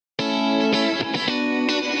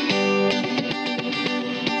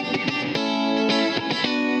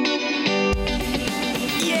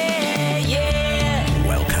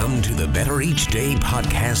Your Each Day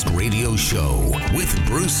podcast radio show with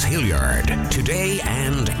Bruce Hilliard. Today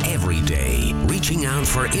and every day, reaching out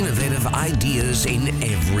for innovative ideas in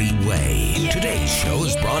every way. Today's show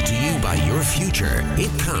is brought to you by Your Future. It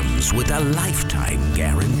comes with a lifetime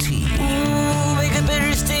guarantee. Ooh, make it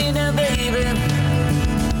better stay now, baby.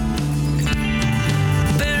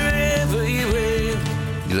 Better every way.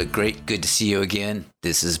 You look great. Good to see you again.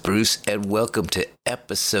 This is Bruce, and welcome to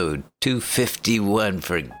episode 251,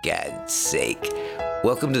 for God's sake.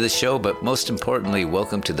 Welcome to the show, but most importantly,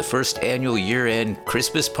 welcome to the first annual year-end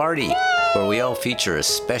Christmas party, where we all feature a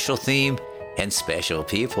special theme and special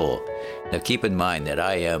people. Now keep in mind that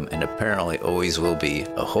I am, and apparently always will be,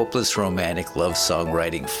 a hopeless romantic love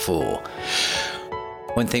songwriting fool.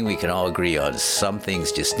 One thing we can all agree on is some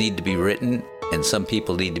things just need to be written, and some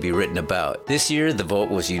people need to be written about. This year, the vote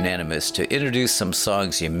was unanimous to introduce some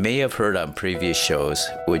songs you may have heard on previous shows,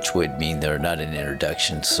 which would mean they're not an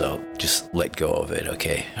introduction, so just let go of it,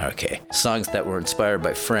 okay? Okay. Songs that were inspired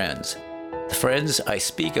by friends. The friends I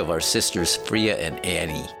speak of are sisters Freya and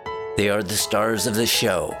Annie. They are the stars of the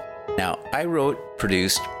show. Now, I wrote,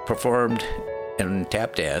 produced, performed, and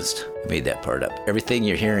tap danced. I made that part up. Everything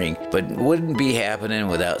you're hearing, but wouldn't be happening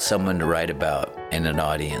without someone to write about and an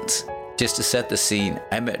audience. Just to set the scene,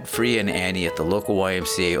 I met Freya and Annie at the local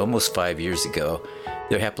YMCA almost 5 years ago.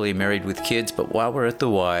 They're happily married with kids, but while we're at the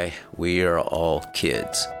Y, we are all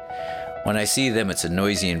kids. When I see them, it's a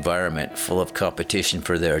noisy environment full of competition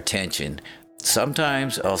for their attention.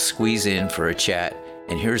 Sometimes I'll squeeze in for a chat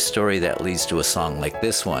and hear a story that leads to a song like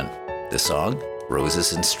this one. The song?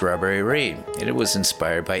 Roses and Strawberry Rain, and it was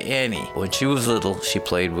inspired by Annie. When she was little, she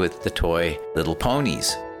played with the toy Little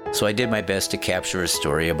Ponies. So I did my best to capture a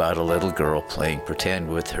story about a little girl playing pretend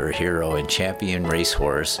with her hero and champion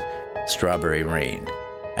racehorse, Strawberry Rain.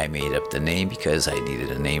 I made up the name because I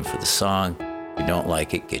needed a name for the song. If you don't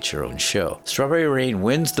like it, get your own show. Strawberry Rain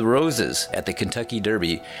wins the roses at the Kentucky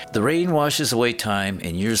Derby. The rain washes away time,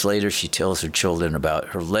 and years later she tells her children about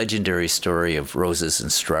her legendary story of roses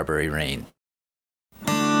and strawberry rain.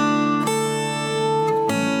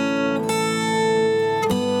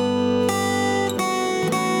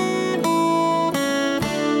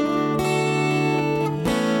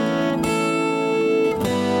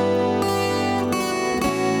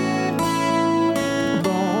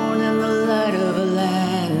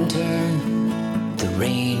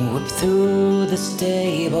 Through the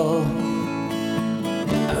stable,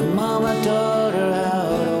 her mama taught her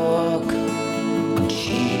how to walk, and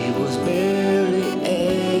she was barely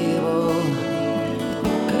able.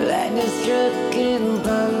 Lightning struck and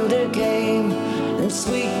thunder came, and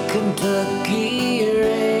sweet Kentucky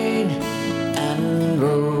rain, and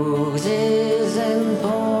roses and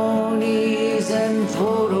ponies and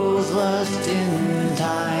photos lost in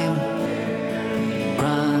time.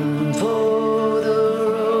 Run for the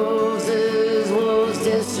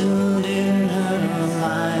destined in her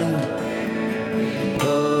mind.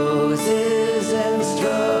 Roses and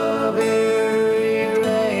strawberry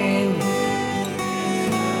rain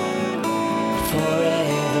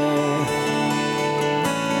forever.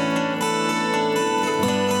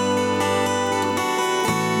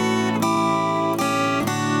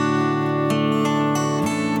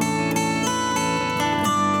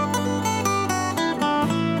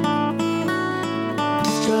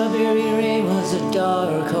 Strawberry rain was a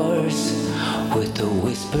dark horse with a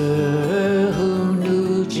whisperer who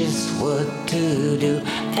knew just what to do,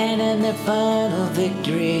 and in their final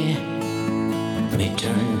victory may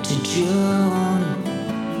turn to June.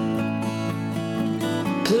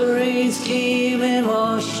 The rains came and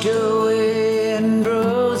washed away, and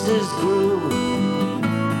roses grew,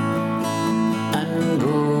 and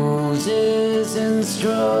roses and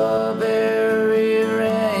strawberry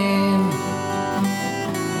rain.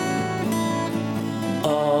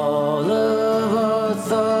 All of our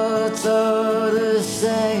thoughts are the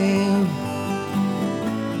same.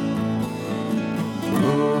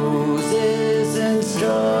 Roses and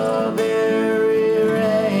strawberry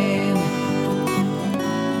rain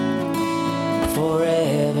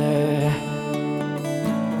forever.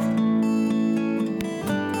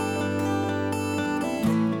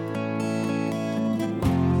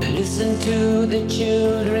 Listen to the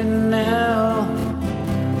children now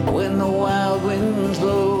when the wild winds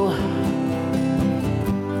blow,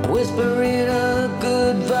 whispering a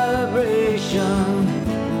good vibration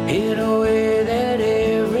in a way that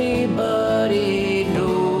everybody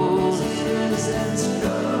knows. Roses and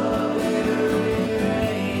strawberry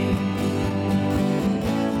rain.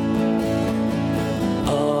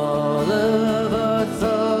 All of our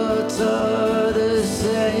thoughts are the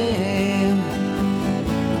same,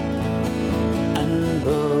 and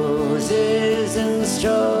roses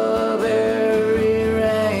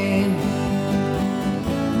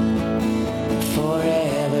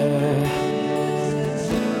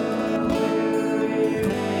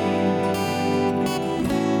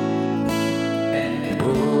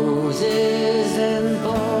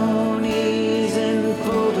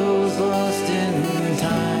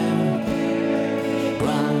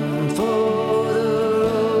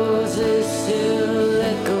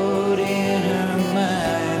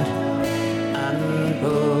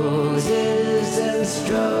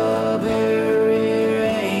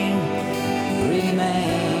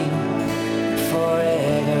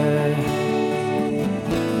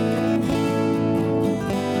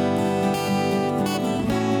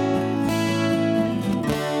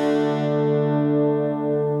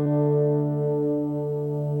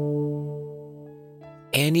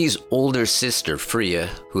Annie's older sister, Freya,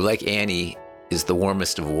 who like Annie is the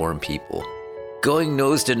warmest of warm people. Going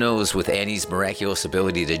nose to nose with Annie's miraculous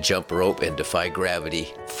ability to jump rope and defy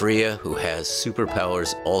gravity, Freya, who has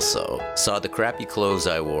superpowers also, saw the crappy clothes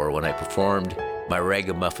I wore when I performed. My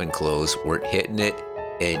ragamuffin clothes weren't hitting it,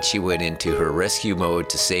 and she went into her rescue mode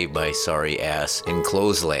to save my sorry ass in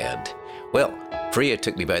Clothesland. Well, Freya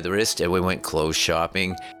took me by the wrist and we went clothes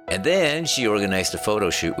shopping, and then she organized a photo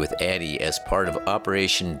shoot with Annie as part of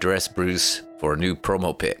Operation Dress Bruce for new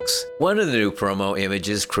promo pics. One of the new promo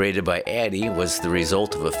images created by Annie was the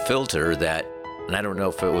result of a filter that, and I don't know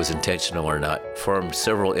if it was intentional or not, formed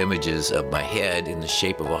several images of my head in the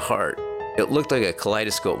shape of a heart. It looked like a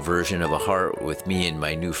kaleidoscope version of a heart with me in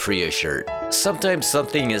my new Freya shirt. Sometimes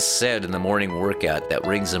something is said in the morning workout that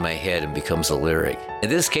rings in my head and becomes a lyric. In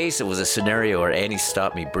this case, it was a scenario where Annie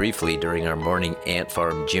stopped me briefly during our morning Ant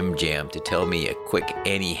Farm gym jam to tell me a quick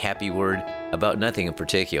Annie happy word about nothing in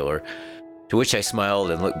particular, to which I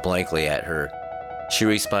smiled and looked blankly at her. She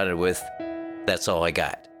responded with, "That's all I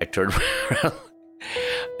got." I turned around.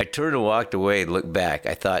 I turned and walked away and looked back.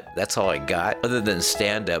 I thought, that's all I got? Other than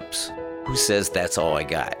stand-ups, who says that's all I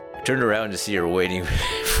got? I turned around to see her waiting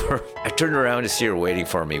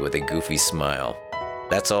for me with a goofy smile.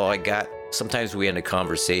 That's all I got? Sometimes we end a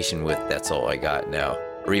conversation with "that's all I got now,"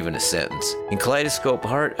 or even a sentence. In Kaleidoscope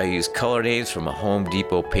Heart, I use color names from a Home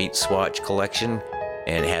Depot paint swatch collection,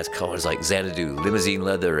 and it has colors like Xanadu, Limousine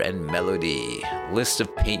Leather, and Melody. List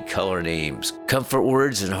of paint color names. Comfort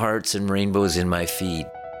words and hearts and rainbows in my feed.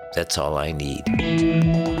 That's all I need.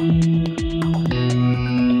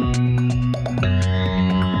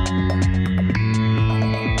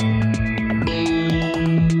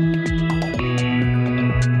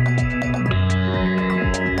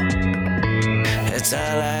 That's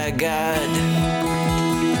all I got.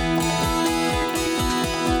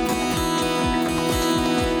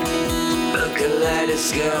 A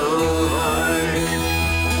kaleidoscope heart.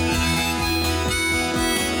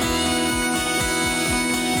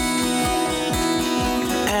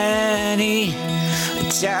 Annie,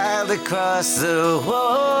 a child across the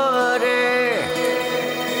water.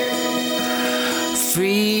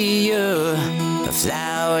 Freya, a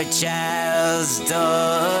flower child's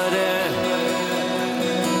daughter.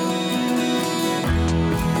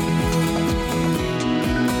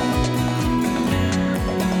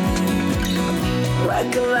 A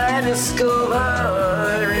kaleidoscope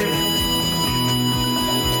heart.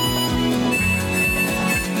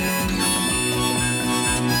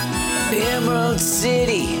 Emerald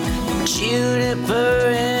City, juniper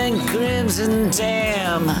and crimson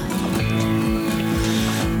tam,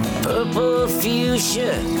 purple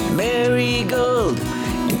fuchsia, marigold,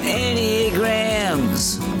 and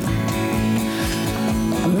enneagrams,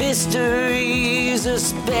 mysteries of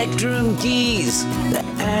spectrum keys, the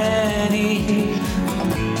Annie.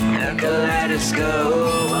 A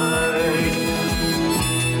kaleidoscope heart.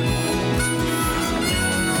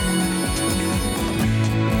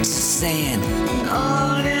 Saying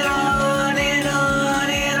on and on and on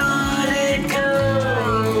and on it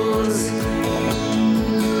goes.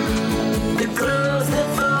 The clothes, the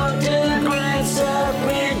photographs of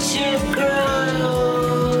friendship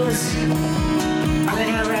grows.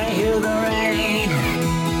 Whenever I hear the rain,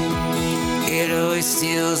 it always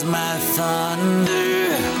steals my thunder.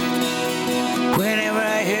 Whenever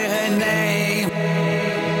I hear her name,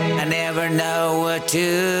 I never know what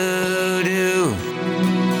to do.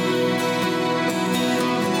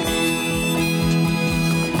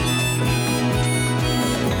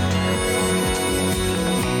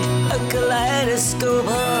 A kaleidoscope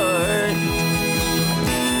heart.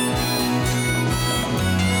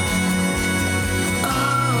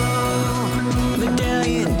 Oh,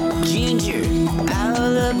 medallion, ginger,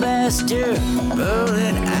 alabaster,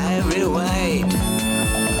 rolling ivory white.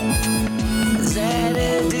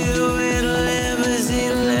 Xanadu and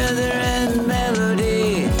limousine leather and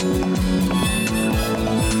melody.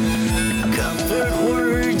 Comfort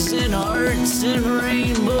words and hearts and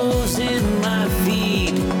rainbows in my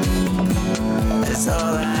feed. That's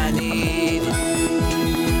all I need.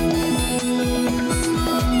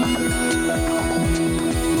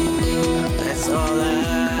 That's all I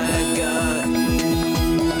got.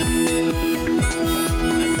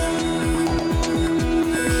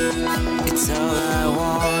 It's all I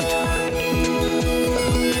want.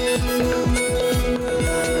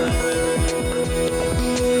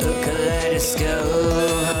 A kaleidoscope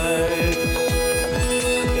heart.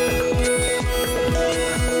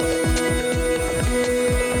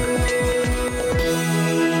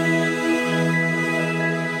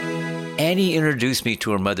 Annie introduced me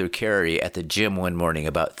to her mother, Carrie, at the gym one morning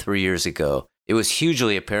about 3 years ago. It was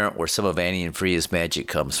hugely apparent where some of Annie and Freya's magic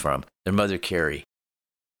comes from, their mother Carrie.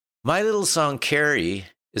 My little song Carrie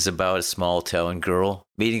is about a small town girl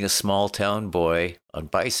meeting a small town boy on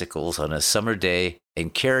bicycles on a summer day,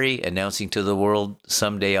 and Carrie announcing to the world,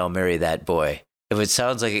 someday I'll marry that boy. If it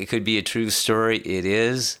sounds like it could be a true story, it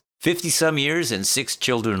is. 50-some years and 6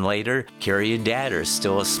 children later, Carrie and Dad are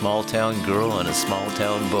still a small town girl and a small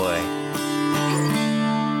town boy.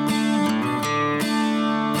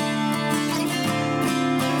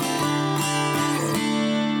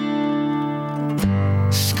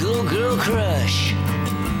 Schoolgirl crush.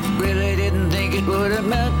 Really didn't think it would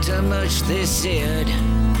amount to much, they said.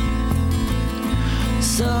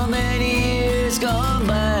 So many years gone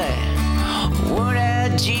by, worn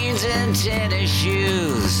out jeans and tennis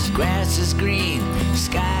shoes. Grass is green,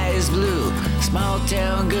 sky is blue. Small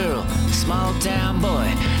town girl, small town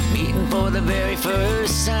boy, meeting for the very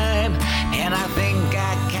first time. And I think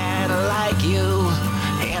I kinda like you,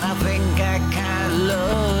 and I think I kinda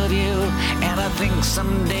love you, and I think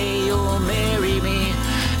someday you'll marry me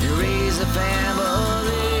and raise a family.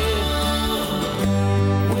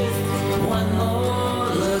 With one more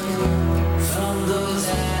look from those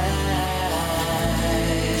eyes,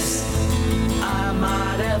 I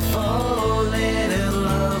might have fallen in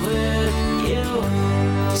love with you.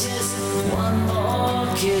 Just one more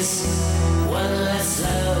kiss, one less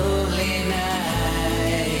lonely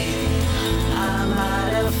night, I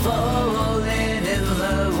might have fallen in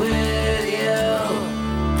love with you.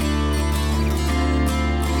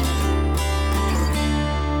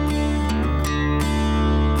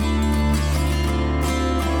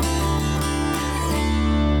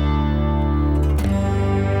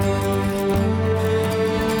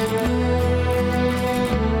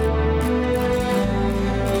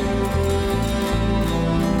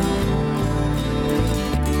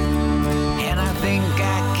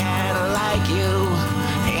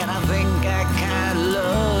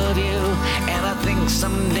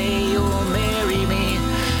 Someday you'll marry me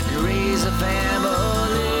and raise a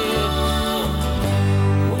family.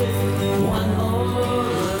 With one more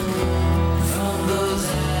look from those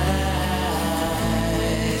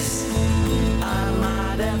eyes, I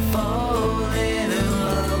might have fallen in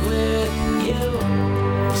love with you.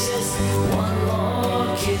 Just one more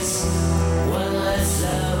kiss, one less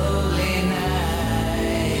lonely night,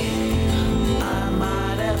 I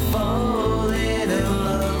might have fallen in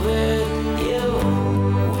love with you.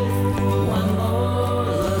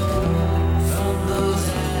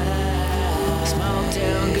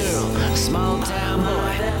 Small town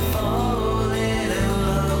boy, falling in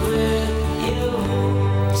love with you.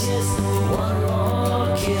 Just one more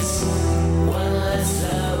kiss, one less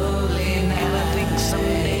lonely night. And I think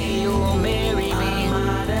someday you'll marry me. I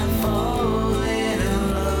might have fallen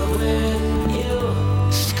in love with you.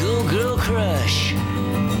 Schoolgirl crush.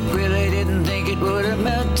 Really didn't think it would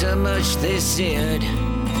amount to much, they said.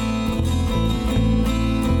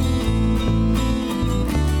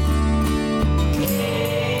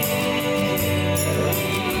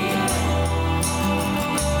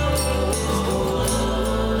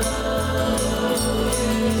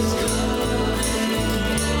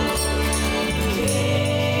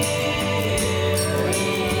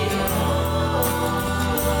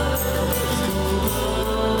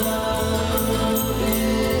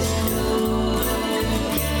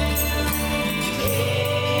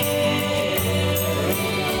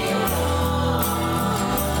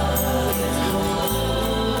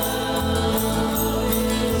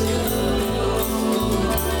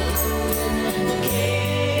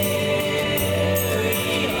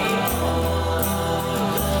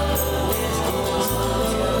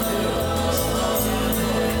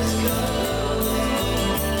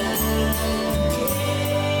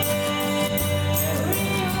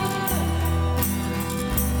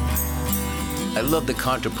 I love the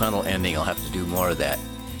contrapuntal ending. I'll have to do more of that.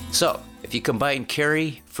 So, if you combine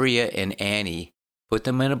Carrie, Freya, and Annie, put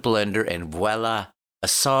them in a blender, and voila, a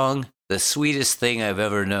song, the sweetest thing I've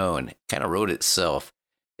ever known. Kind of wrote itself.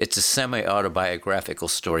 It's a semi-autobiographical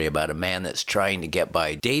story about a man that's trying to get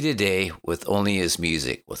by day to day with only his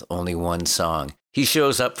music, with only one song. He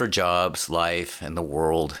shows up for jobs, life, and the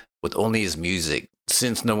world with only his music.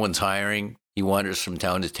 Since no one's hiring, he wanders from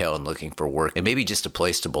town to town looking for work and maybe just a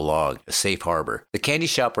place to belong, a safe harbor. The candy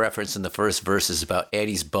shop reference in the first verse is about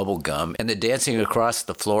Annie's bubble gum, and the dancing across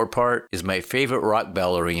the floor part is my favorite rock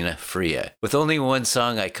ballerina, Freya. With only one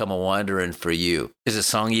song, I come a-wanderin' for you. Is a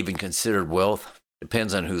song even considered wealth?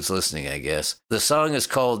 Depends on who's listening, I guess. The song is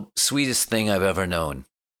called Sweetest Thing I've Ever Known.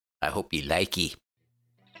 I hope you like it.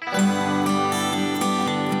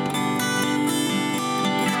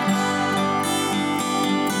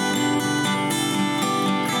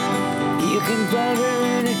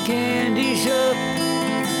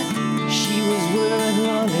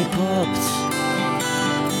 popped.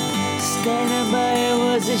 Standing by her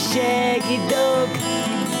was a shaggy dog.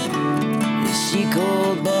 She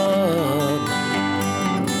called Bob.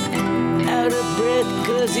 Out of breath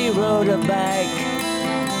 'cause he rode a bike.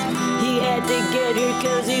 He had to get her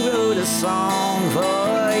 'cause he wrote a song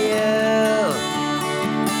for you.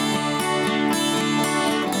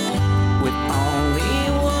 With only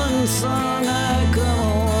one song I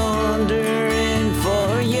come wandering for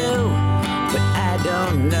you. But I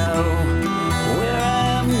don't know where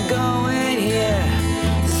I'm going here.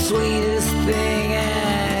 The sweetest thing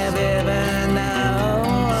I've ever known.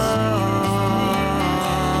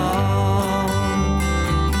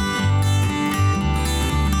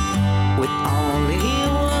 With only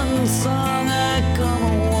one song I come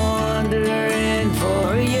wandering for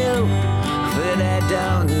you. But I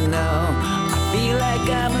don't know. I feel like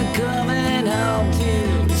I'm coming home to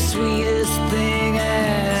the sweetest thing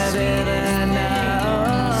I've ever known.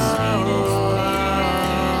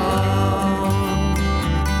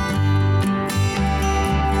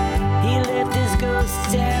 He left his ghost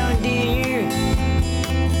town, dear,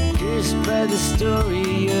 cursed by the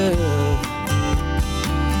story of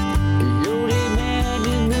a lonely man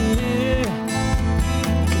in the mirror,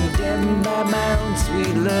 condemned by my own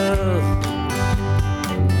sweet love.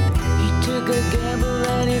 He took a gamble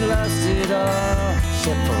and he lost it all,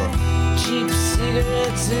 except for cheap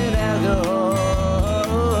cigarettes and alcohol.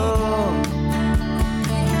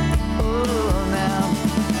 Oh, now,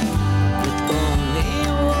 with only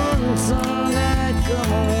one song I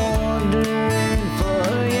come wandering for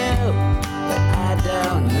you. But I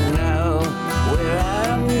don't know where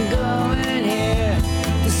I'm going here.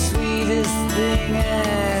 The sweetest thing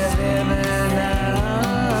I've ever known.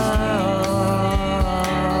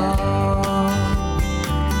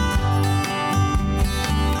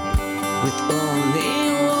 With only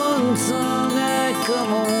one song I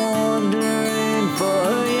come wandering for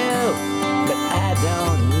you. But I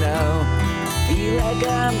don't know. Feel like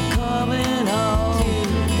I'm coming home.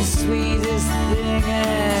 The sweetest thing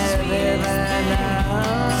I've ever known.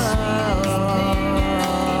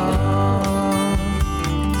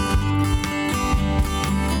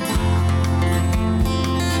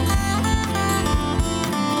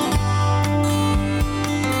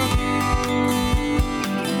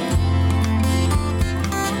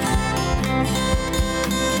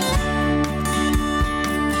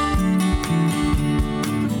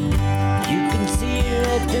 You can see her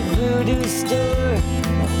at the voodoo store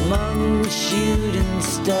among the shooting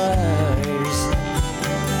stars.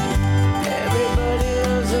 Everybody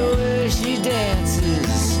loves the way she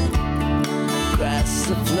dances across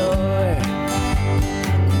the floor.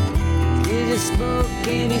 Did a smoke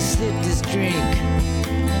and he sipped his drink.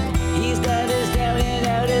 He's not as down and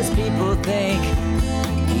out as people think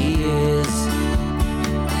he is.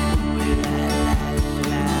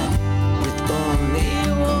 With only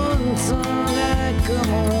one song I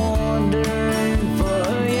come wandering for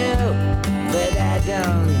you. But I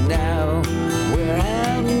don't know where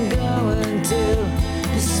I'm going to.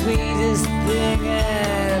 The sweetest thing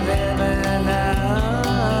I've ever known.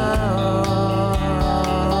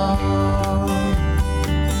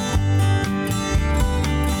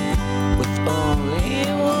 With only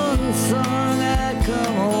one song I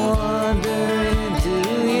come wandering to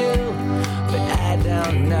you. But I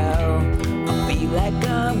don't know. I feel like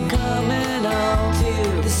I'm coming home to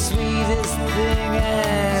the sweetest thing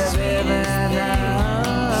I've ever known.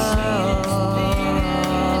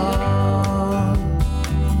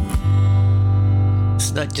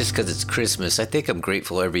 It's not just because it's Christmas. I think I'm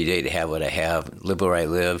grateful every day to have what I have, live where I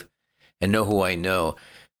live, and know who I know.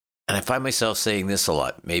 And I find myself saying this a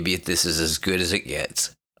lot. Maybe this is as good as it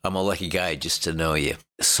gets. I'm a lucky guy just to know you.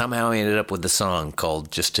 Somehow I ended up with a song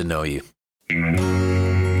called Just to Know You.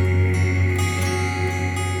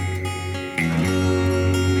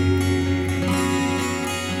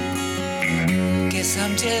 Guess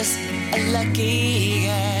I'm just a lucky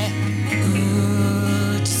guy.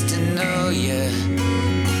 Ooh, just to know you.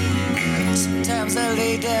 Sometimes I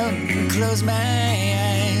lay down and close my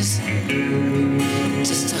eyes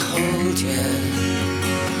just to hold you.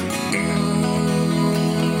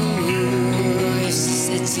 Ooh, if she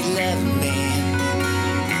said she loved me.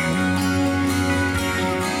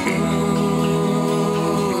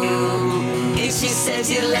 Ooh, if she said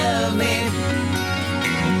you love me.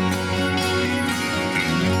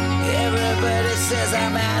 Everybody says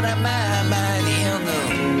I'm out of my mind, you know.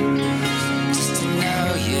 Just to know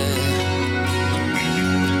you.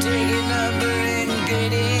 Take a number and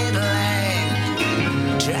get in line.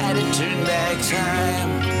 Try to turn back time.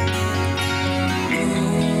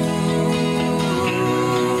 Ooh,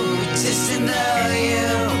 just to know you.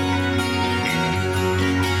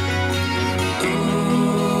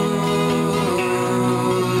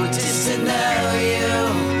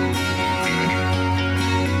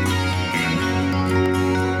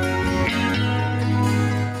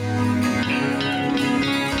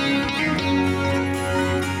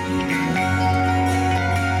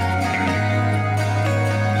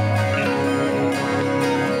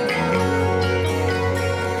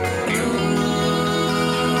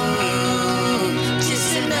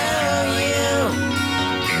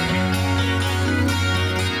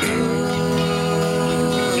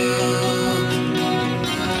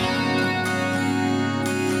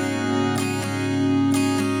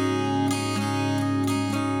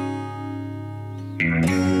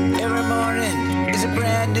 is a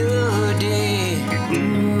brand new day.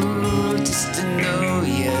 Ooh, just to know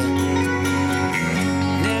you.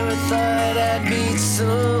 Never thought I'd meet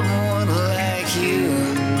someone like you.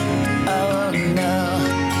 Oh no.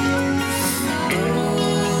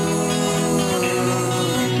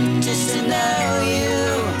 Ooh, just to know you.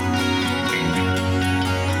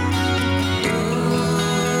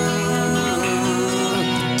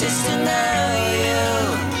 Ooh, just to know you.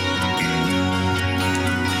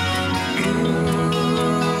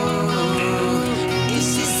 Ooh, if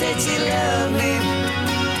she said she loved me.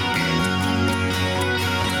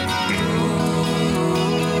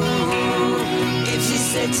 Ooh, if she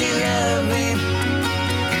said she loved me.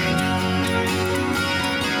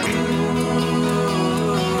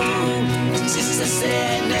 Ooh, just to say I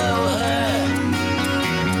know her.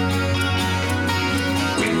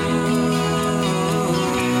 Ooh,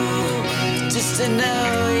 just to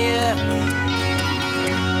know you.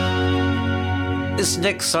 This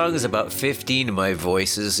next song is about 15 of my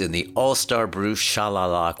voices in the All-Star Bruce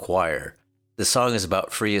Sha-La-La Choir. The song is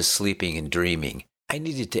about Freya sleeping and dreaming. I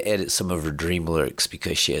needed to edit some of her dream lyrics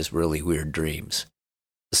because she has really weird dreams.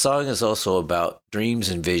 The song is also about dreams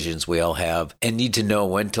and visions we all have and need to know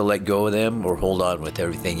when to let go of them or hold on with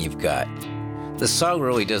everything you've got. The song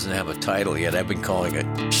really doesn't have a title yet. I've been calling it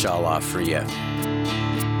Sha-La Freya.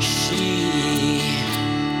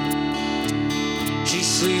 She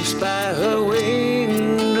sleeps by her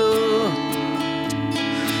window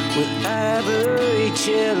with ivory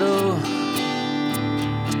cello,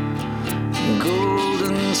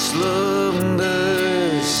 golden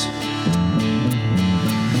slumbers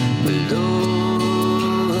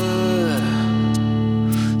below her,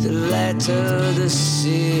 the lights of the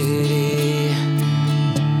city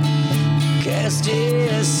casting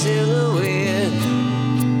a silhouette,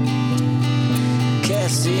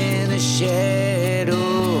 casting a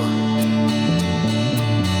shadow,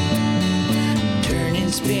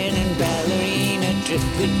 turning, spinning, ballerina,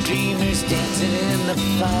 driftwood dreamers dancing in the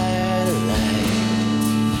firelight,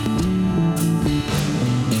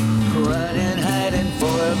 running, hiding,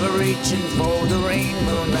 forever reaching for the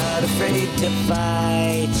rainbow, not afraid to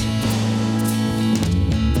fight.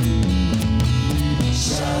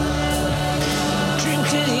 Dream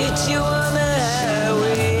could hit you on the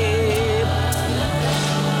highway,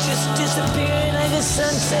 just disappearing like a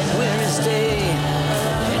sunset where it's day.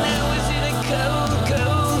 And I was in a cold,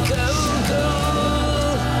 cold, cold,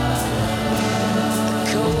 cold,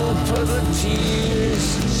 cold puddle of tears.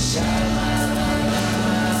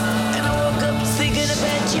 And I woke up thinking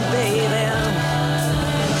about you, baby.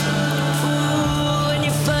 Ooh, and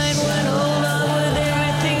you find one, hold on with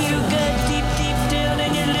everything you got deep, deep down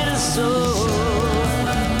in your little soul.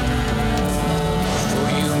 For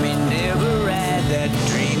you may never ride that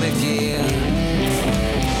dream again.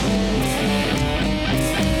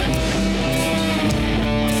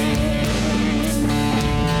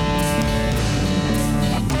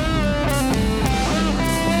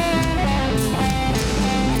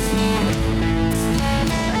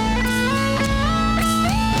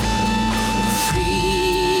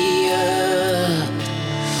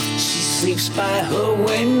 By her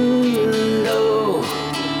window,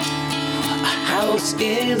 a house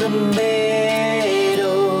in the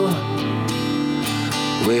meadow.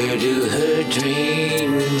 Where do her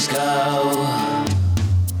dreams go?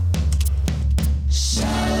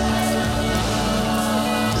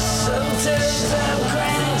 Sometimes I'm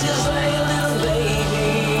crying just like a little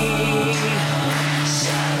baby,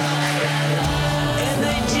 and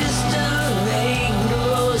they just don't make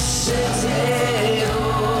no sense at all.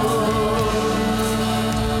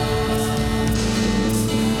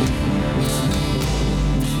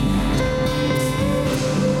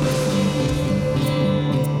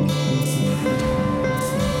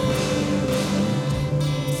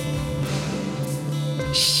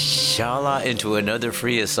 Sha-La into another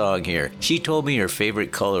Freya song here. She told me her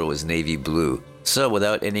favorite color was navy blue. So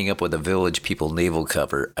without ending up with a Village People navel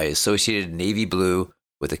cover, I associated navy blue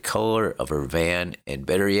with the color of her van and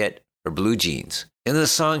better yet, her blue jeans. In the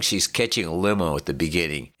song, she's catching a limo at the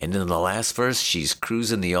beginning, and in the last verse, she's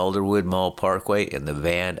cruising the Alderwood Mall Parkway in the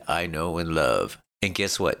van I know and love. And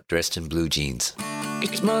guess what? Dressed in blue jeans.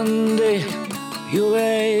 It's Monday, you're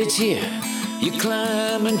right here. You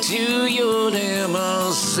climb into your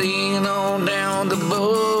limo, singing on down the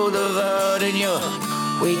boulevard, and you're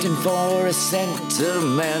waiting for a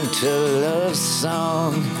sentimental love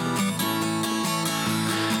song.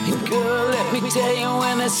 And girl, let me tell you,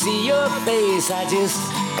 when I see your face, I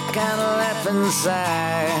kinda laugh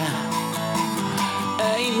inside.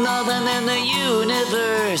 Ain't nothing in the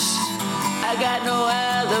universe, I got no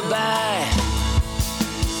alibi.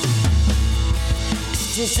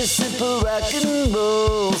 It's just a simple rock and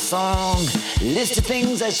roll song. List of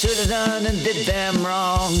things I should have done and did them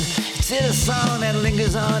wrong. It's a song that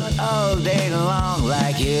lingers on all day long,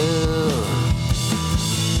 like you,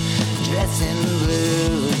 dressed in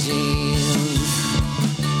blue jeans.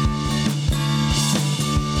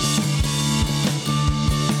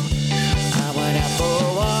 I went out for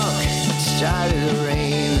a walk, it started to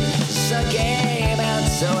rain. The sun came out,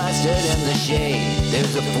 so I stood in the shade.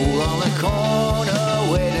 There's a fool on the corner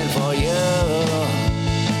waiting for you.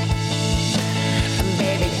 And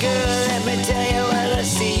baby girl, let me tell you, when I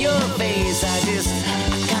see your face, I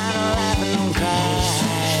kinda laugh and cry.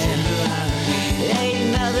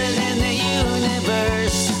 Ain't nothing in the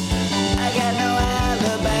universe, I got no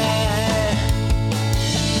alibi.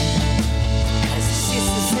 'Cause it's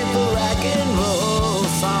just a simple rock and roll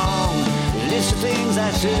song. List of things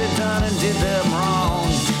I should have done and did them wrong.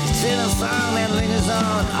 It's in a song that lingers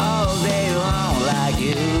on all day long, like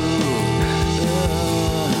you.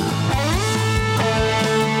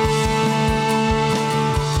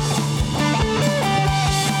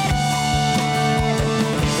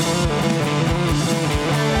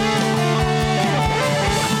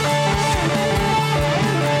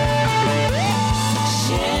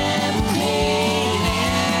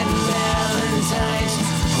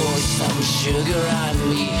 Sugar on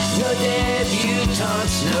me, no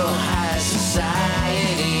debutantes, no high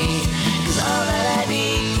society. 'Cause all that I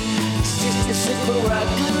need is just a simple rock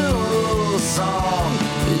and roll song.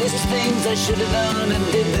 A list of things I should have done and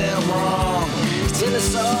did them wrong. It's in a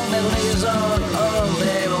song that lingers on all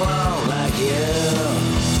day long, like you,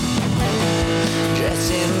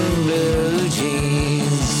 dressed in blue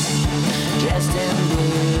jeans, dressed in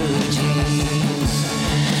blue jeans,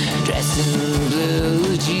 dressed in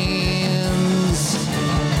blue jeans.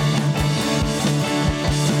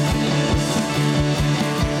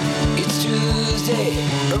 Tuesday,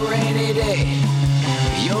 a rainy day.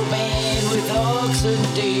 Your man with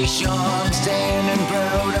oxidation, standing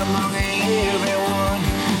proud among everyone,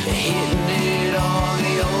 hitting it on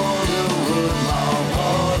the old Woodlawn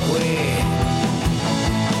Parkway.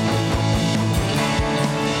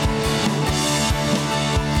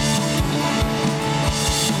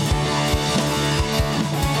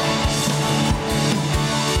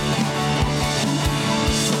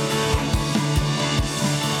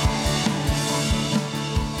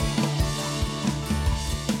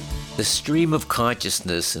 The stream of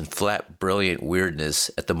consciousness and flat, brilliant weirdness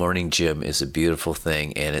at the morning gym is a beautiful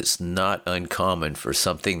thing, and it's not uncommon for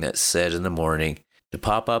something that's said in the morning to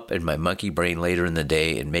pop up in my monkey brain later in the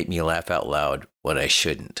day and make me laugh out loud when I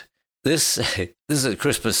shouldn't. This is a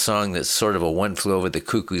Christmas song that's sort of a one flew over the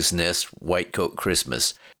cuckoo's nest, white coat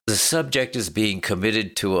Christmas. The subject is being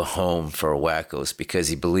committed to a home for wackos because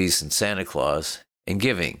he believes in Santa Claus and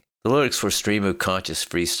giving. The lyrics were stream of conscious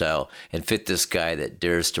freestyle and fit this guy that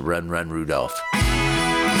dares to run Rudolph. I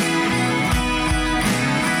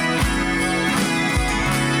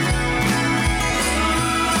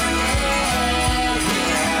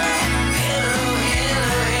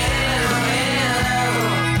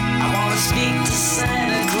wanna speak to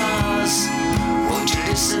Santa Claus. Won't you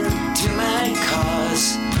listen to my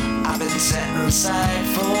cause? I've been set aside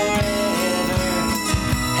forever.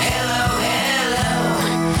 Hello, hello.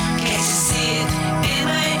 Can't you see it in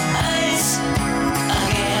my eyes?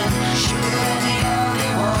 Again, sure I'm the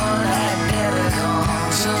only one I've never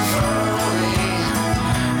gone so far away.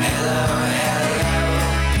 Hello, hello.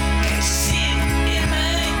 Can't you see it in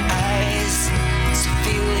my eyes? So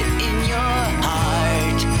feel it in your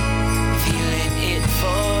heart, feeling it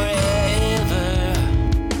forever.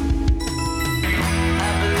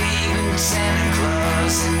 I believe in Santa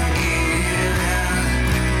Claus and giving.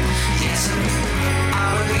 Yes, I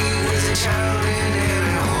believe there's a child in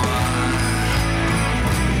everyone.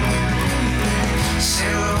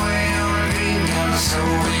 Sail away on a dream down so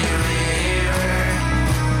river.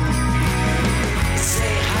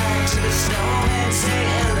 Say hi to the snow and say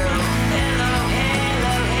hello, hello,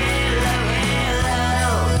 hello, hello, hello.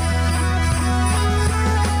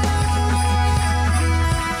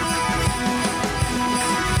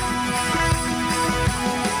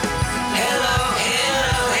 Hello,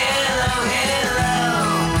 hello, hello, hello.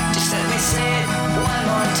 Just let me say it one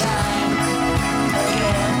more time.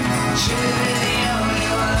 Again, should be the only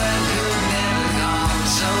one who's never gone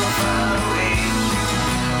so far away.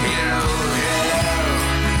 Hello, hello.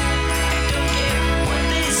 Don't care what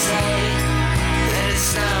they say. Let it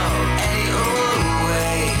snow any old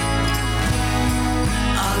way.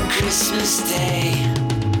 On Christmas Day,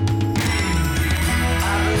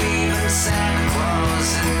 I believe in Santa Claus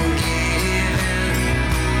and giving.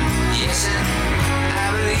 Yes, and I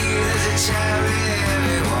believe there's a child in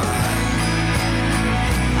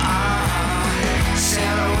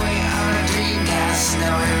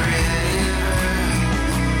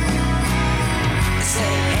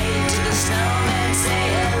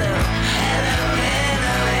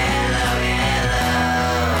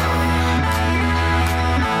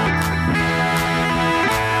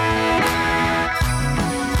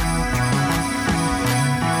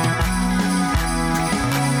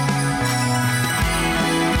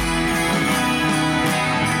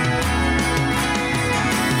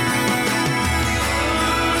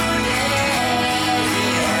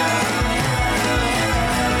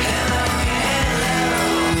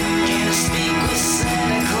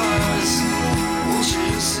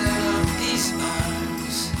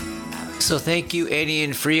So thank you, Annie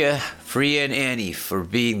and Freya and Annie, for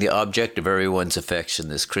being the object of everyone's affection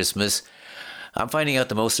this Christmas. I'm finding out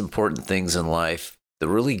the most important things in life, the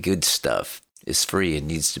really good stuff, is free and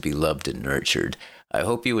needs to be loved and nurtured. I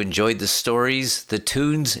hope you enjoyed the stories, the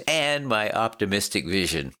tunes, and my optimistic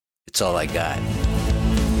vision. It's all I got.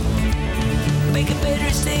 Make it better,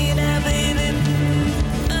 stay now, baby.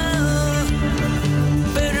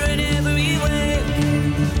 Oh, better in every way.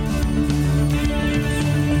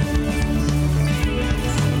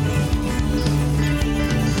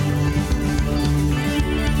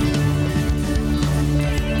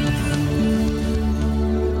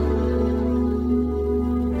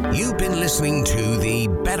 You've been listening to the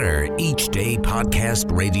Better Each Day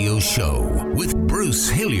podcast radio show with Bruce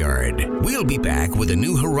Hilliard. We'll be back with a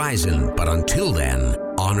new horizon, but until then,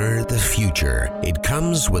 honor the future. It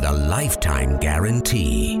comes with a lifetime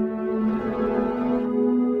guarantee.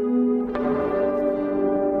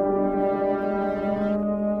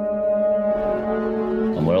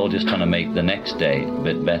 And we're all just trying to make the next day a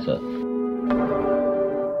bit better.